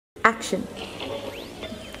Action.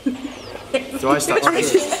 Do I start?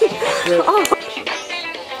 Oh.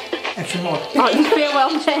 Action what? Oh, you feel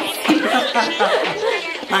well, man.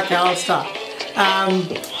 Okay, I'll start.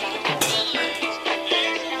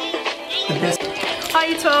 The best. Hi,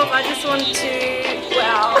 you 12. I just want to.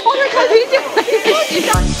 Wow. Oh my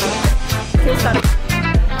god,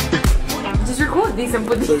 just record this and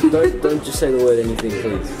put this. So don't just say the word anything,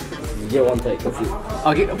 please. You get one take, that's it.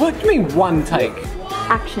 Okay, what do you mean one take?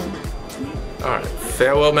 Action. Alright,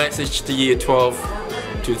 farewell message to year 12,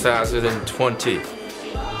 2020.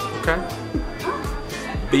 Okay?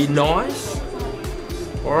 Be nice,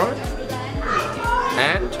 alright?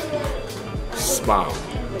 And smile.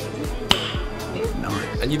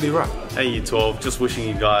 Nice. And you'll be right. Hey Year 12, just wishing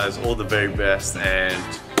you guys all the very best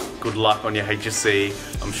and good luck on your HSC.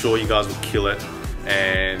 I'm sure you guys will kill it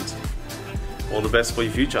and all the best for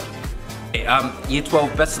your future. Year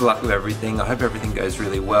 12, best of luck with everything. I hope everything goes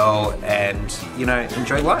really well and, you know,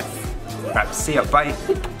 enjoy life. Perhaps see ya, bye.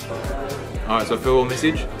 Alright, so farewell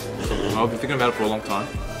message. I've been thinking about it for a long time.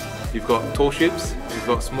 You've got tall ships, you've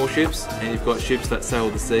got small ships, and you've got ships that sail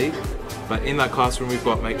the sea. But in that classroom, we've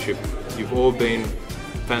got mateship. You've all been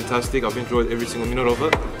fantastic. I've enjoyed every single minute of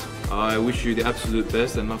it. I wish you the absolute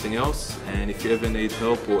best and nothing else. And if you ever need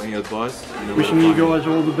help or any advice, you know, wishing you guys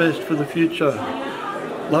all the best for the future.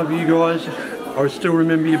 Love you guys. I still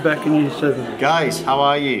remember you back in year 7. Guys, how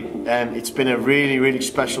are you? It's been a really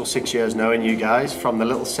special 6 years knowing you guys, from the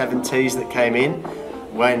little 70s that came in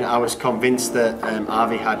when I was convinced that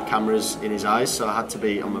Avi had cameras in his eyes, so I had to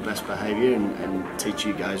be on my best behaviour and teach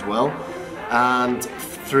you guys well. And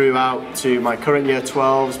throughout to my current year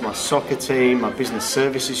 12s, my soccer team, my business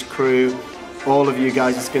services crew, all of you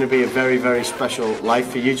guys, it's going to be a very special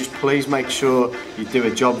life for you. Just please make sure you do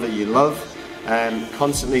a job that you love.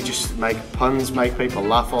 Constantly just make puns, make people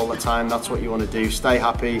laugh all the time. That's what you want to do. Stay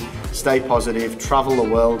happy, stay positive, travel the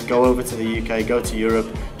world, go over to the UK, go to Europe.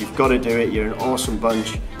 You've got to do it. You're an awesome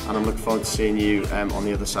bunch, and I'm looking forward to seeing you on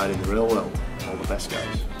the other side in the real world. All the best,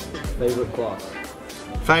 guys. Favourite class?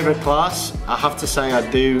 Favourite class? I have to say I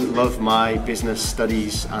do love my business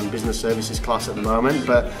studies and business services class at the moment,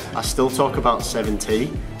 but I still talk about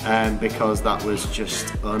 7T because that was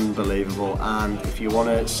just unbelievable. And if you want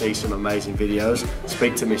to see some amazing videos,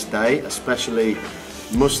 speak to Miss Day, especially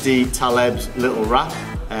Musty Taleb's little rap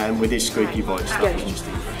with his squeaky voice. That was just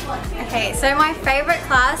incredible. Okay, so my favourite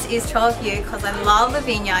class is 12U because I love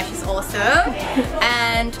Lavinia, she's awesome.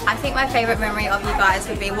 And I think my favourite memory of you guys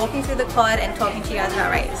would be walking through the quad and talking to you guys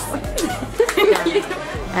about race.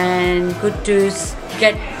 And good to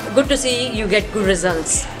see you get good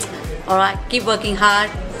results. Alright, keep working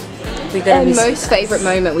hard. We're gonna And most favourite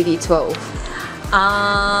moment with year 12?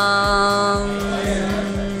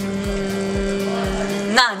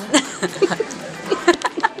 None.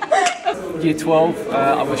 Year 12,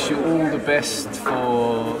 I wish you all the best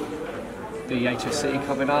for the HSC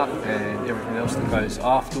coming up and everything else that goes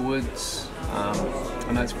afterwards. I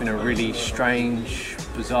know it's been a really strange,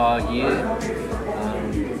 bizarre year,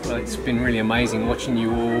 but it's been really amazing watching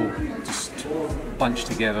you all just bunch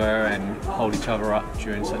together and hold each other up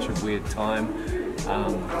during such a weird time.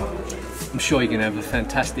 I'm sure you're going to have a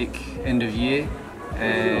fantastic end of year,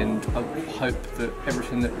 and I hope that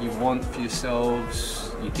everything that you want for yourselves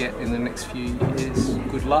you get in the next few years.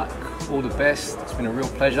 Good luck, all the best. It's been a real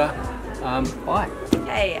pleasure. Bye.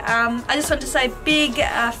 Hey, I just want to say big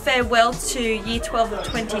farewell to Year 12 of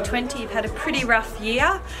 2020. You've had a pretty rough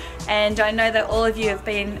year, and I know that all of you have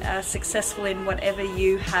been successful in whatever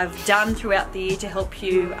you have done throughout the year to help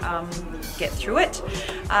you get through it.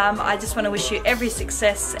 I just want to wish you every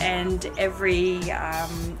success and every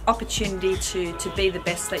opportunity to be the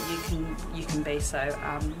best that you can be. So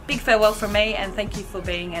big farewell from me, and thank you for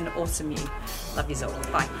being an awesome year. Love you all.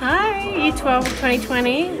 Bye. Hi, Year 12 of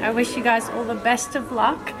 2020. I wish you guys all the best of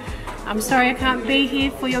luck. I'm sorry I can't be here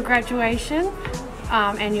for your graduation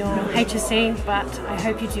and your HSC, but I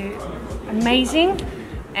hope you do amazing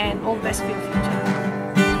and all the best for your future.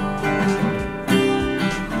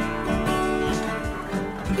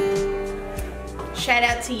 Shout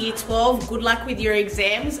out to Year 12, good luck with your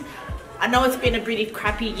exams. I know it's been a pretty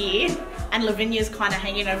crappy year, and Lavinia's kind of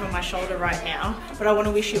hanging over my shoulder right now, but I want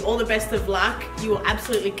to wish you all the best of luck. You will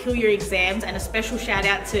absolutely kill your exams, and a special shout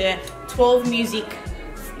out to 12 Music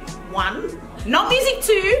 1, not Music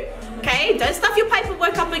 2, okay? Don't stuff your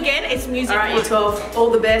paperwork up again, it's Music 1. Alright, Year 12,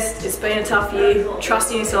 all the best. It's been a tough year.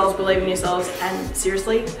 Trust in yourselves, believe in yourselves, and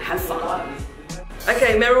seriously, have fun.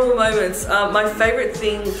 Okay, memorable moments. My favourite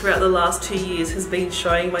thing throughout the last 2 years has been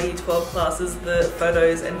showing my Year 12 classes the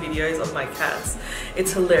photos and videos of my cats.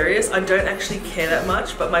 It's hilarious. I don't actually care that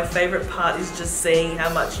much, but my favourite part is just seeing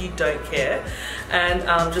how much you don't care and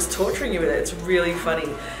just torturing you with it. It's really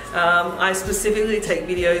funny. I specifically take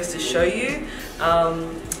videos to show you. I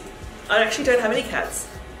actually don't have any cats.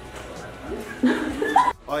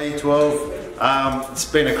 Hi Year 12. It's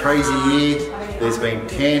been a crazy year. There's been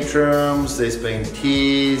tantrums, there's been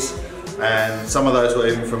tears, and some of those were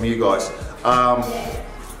even from you guys.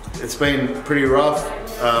 It's been pretty rough,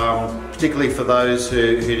 particularly for those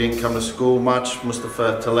who didn't come to school much.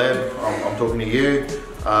 Mustafa Taleb, I'm talking to you.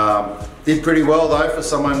 Did pretty well though for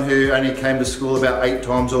someone who only came to school about 8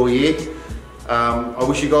 times all year. I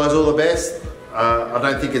wish you guys all the best. I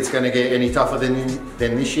don't think it's going to get any tougher than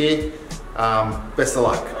this year. Best of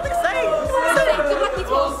luck.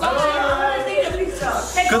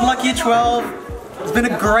 Good luck Year 12. It's been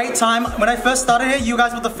a great time. When I first started here, you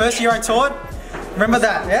guys were the first year I taught. Remember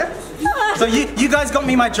that, yeah? So you guys got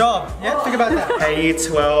me my job, yeah? Think about that. Hey Year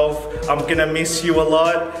 12, I'm gonna miss you a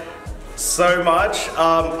lot. So much.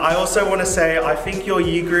 I also want to say I think your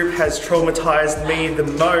year group has traumatized me the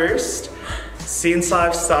most since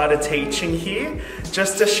I've started teaching here.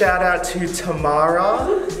 Just a shout out to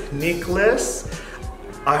Tamara, Nicholas.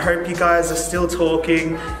 I hope you guys are still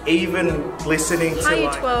talking, even listening to Hi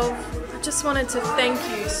Year 12, I just wanted to thank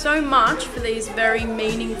you so much for these very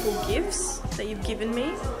meaningful gifts that you've given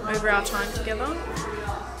me over our time together.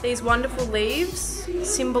 These wonderful leaves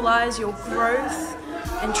symbolise your growth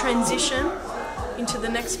and transition into the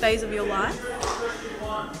next phase of your life.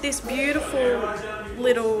 This beautiful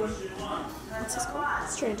little, what's this called?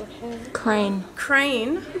 Strand of hair. Crane.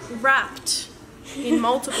 Crane wrapped in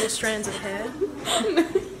multiple strands of hair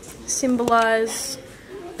symbolise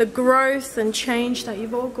the growth and change that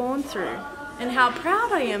you've all gone through and how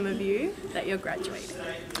proud I am of you that you're graduating.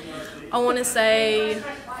 I want to say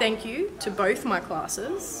thank you to both my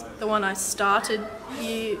classes, the one I started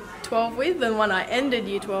Year 12 with and the one I ended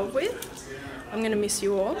Year 12 with. I'm going to miss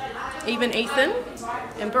you all, even Ethan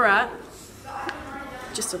and Bharat,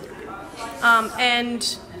 just a little bit. And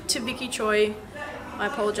to Vicky Choi, I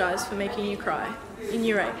apologise for making you cry in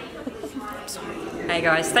Year 8. I'm sorry. Hey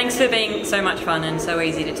guys, thanks for being so much fun and so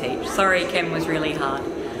easy to teach. Sorry Chem was really hard,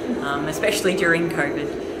 especially during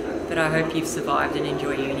COVID, but I hope you've survived and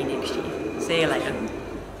enjoy uni next year. See you later.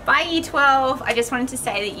 Bye Year 12, I just wanted to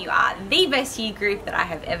say that you are the best year group that I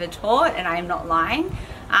have ever taught, and I am not lying.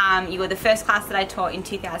 You were the first class that I taught in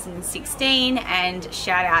 2016, and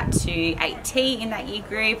shout out to 8T in that year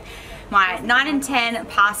group. My 9 and 10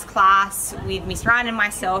 past class with Miss Ryan and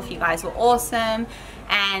myself, you guys were awesome.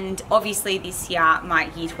 And obviously this year,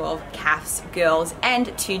 my Year 12 CAFs, girls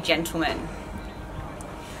and 2 gentlemen.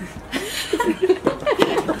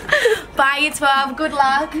 Bye Year 12, good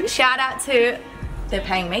luck. Shout out to, they're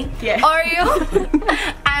paying me, yeah. Oriel,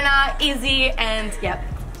 Anna, Izzy, and yep,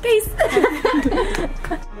 peace.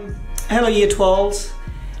 Hello Year 12s.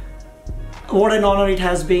 What an honor it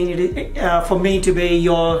has been for me to be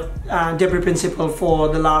your deputy principal for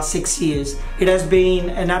the last 6 years. It has been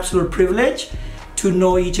an absolute privilege to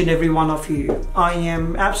know each and every one of you. I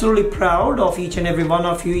am absolutely proud of each and every one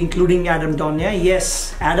of you, including Adam Donya.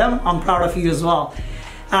 Yes, Adam, I'm proud of you as well.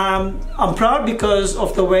 I'm proud because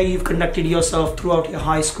of the way you've conducted yourself throughout your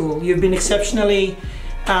high school. You've been exceptionally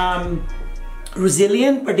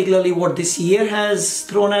resilient, particularly what this year has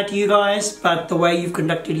thrown at you guys, but the way you've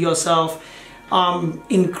conducted yourself, I'm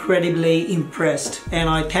incredibly impressed. And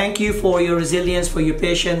I thank you for your resilience, for your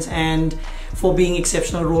patience, and for being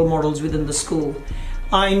exceptional role models within the school.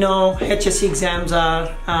 I know HSC exams are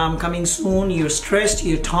coming soon. You're stressed,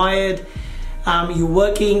 you're tired, you're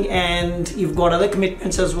working, and you've got other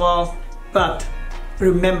commitments as well. But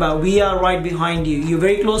remember, we are right behind you. You're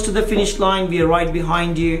very close to the finish line. We are right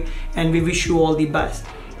behind you, and we wish you all the best.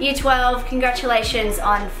 Year 12, congratulations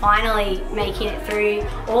on finally making it through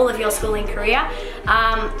all of your schooling career.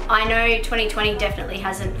 I know 2020 definitely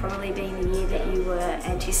hasn't probably been the year that you were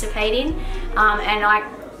anticipating, and I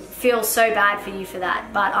feel so bad for you for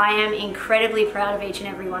that, but I am incredibly proud of each and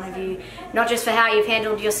every one of you, not just for how you've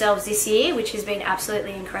handled yourselves this year, which has been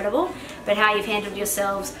absolutely incredible, but how you've handled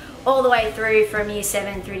yourselves all the way through from Year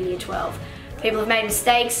 7 through to Year 12. People have made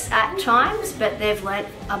mistakes at times, but they've learnt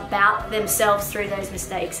about themselves through those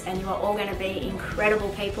mistakes, and you are all going to be incredible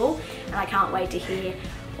people, and I can't wait to hear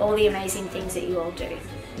all the amazing things that you all do.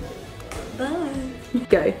 Bye.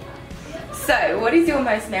 Go. So, what is your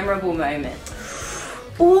most memorable moment?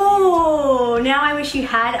 Oh, now I wish you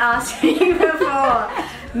had asked me before.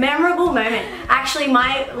 Memorable moment. Actually,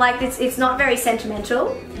 it's not very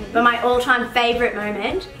sentimental, but my all-time favourite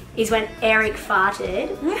moment is when Eric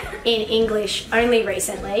farted in English only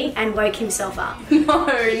recently and woke himself up. No.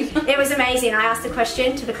 It was amazing. I asked a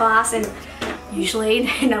question to the class and usually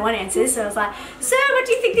no one answers, so I was like, "Sir, what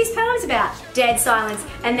do you think this poem's about?" Dead silence.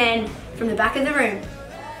 And then from the back of the room,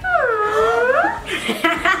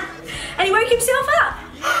 and he woke himself up.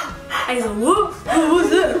 And he's like, what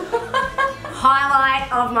was it?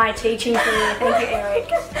 Highlight of my teaching career. Thank you,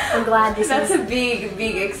 Eric. I'm glad That's a big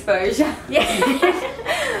exposure. Yeah.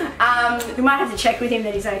 We might have to check with him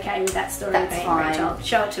that he's okay with that story. That's fine. Retold.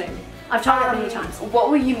 Show it to him. I've told it many times. What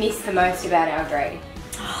will you miss the most about our grade?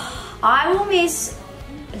 I will miss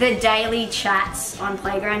the daily chats on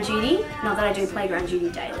playground duty. Not that I do playground duty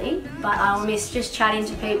daily, but I will miss just chatting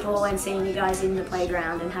to people and seeing you guys in the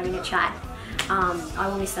playground and having a chat. I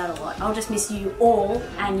will miss that a lot. I'll just miss you all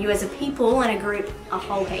and you as a people and a group a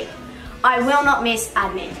whole heap. I will not miss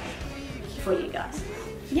admin for you guys.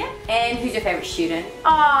 Yeah. And who's your favourite student?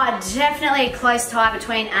 Oh, definitely a close tie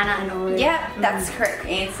between Anna and Ori. Yeah, that's the correct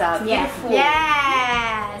answer. Yeah. Beautiful.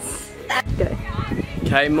 Yes. Go.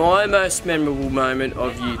 Okay, my most memorable moment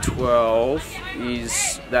of Year 12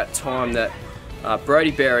 is that time that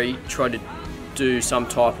Brodie Berry tried to do some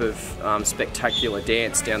type of spectacular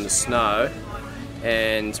dance down the snow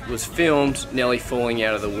and was filmed nearly falling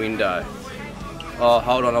out of the window. Oh,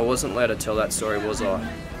 hold on, I wasn't allowed to tell that story, was I?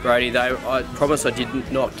 Brodie, I promise I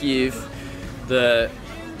did not give the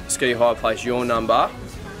ski hire place your number.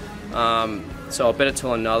 So I better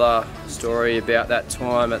tell another story about that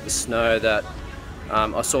time at the snow that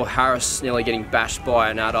I saw Harris nearly getting bashed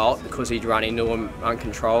by an adult because he'd run into him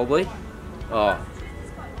uncontrollably. Oh,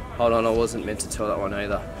 hold on, I wasn't meant to tell that one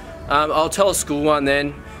either. I'll tell a school one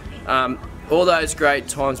then. All those great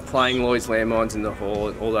times playing Lloyd's landmines in the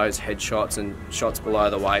hall, all those headshots and shots below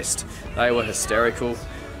the waist, they were hysterical.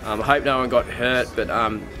 I hope no one got hurt, but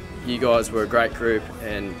you guys were a great group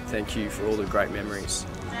and thank you for all the great memories.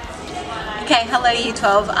 Okay, hello Year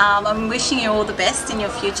 12. I'm wishing you all the best in your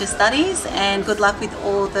future studies and good luck with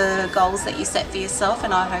all the goals that you set for yourself,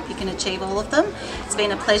 and I hope you can achieve all of them. It's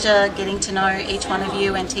been a pleasure getting to know each one of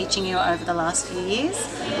you and teaching you over the last few years.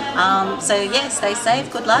 So yeah, stay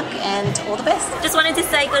safe, good luck and all the best. Just wanted to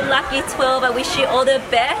say good luck Year 12. I wish you all the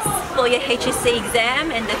best for your HSC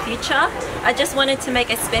exam and the future. I just wanted to make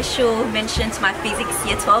a special mention to my Physics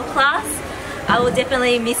Year 12 class. I will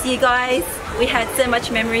definitely miss you guys. We had so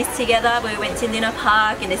much memories together. We went to Luna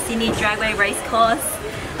Park and the Sydney Dragway racecourse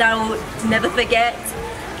that I will never forget.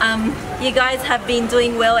 You guys have been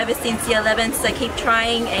doing well ever since Year 11, so keep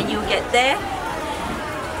trying and you'll get there.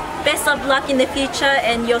 Best of luck in the future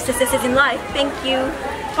and your successes in life. Thank you.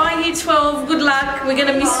 Bye Year 12, good luck. We're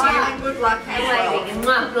gonna miss you. Good luck,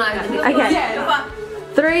 Okay.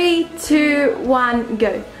 3, 2, 1,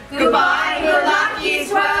 go. Goodbye, good luck Year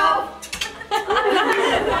 12.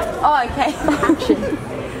 Oh, okay. Action.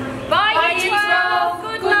 Bye Year 12.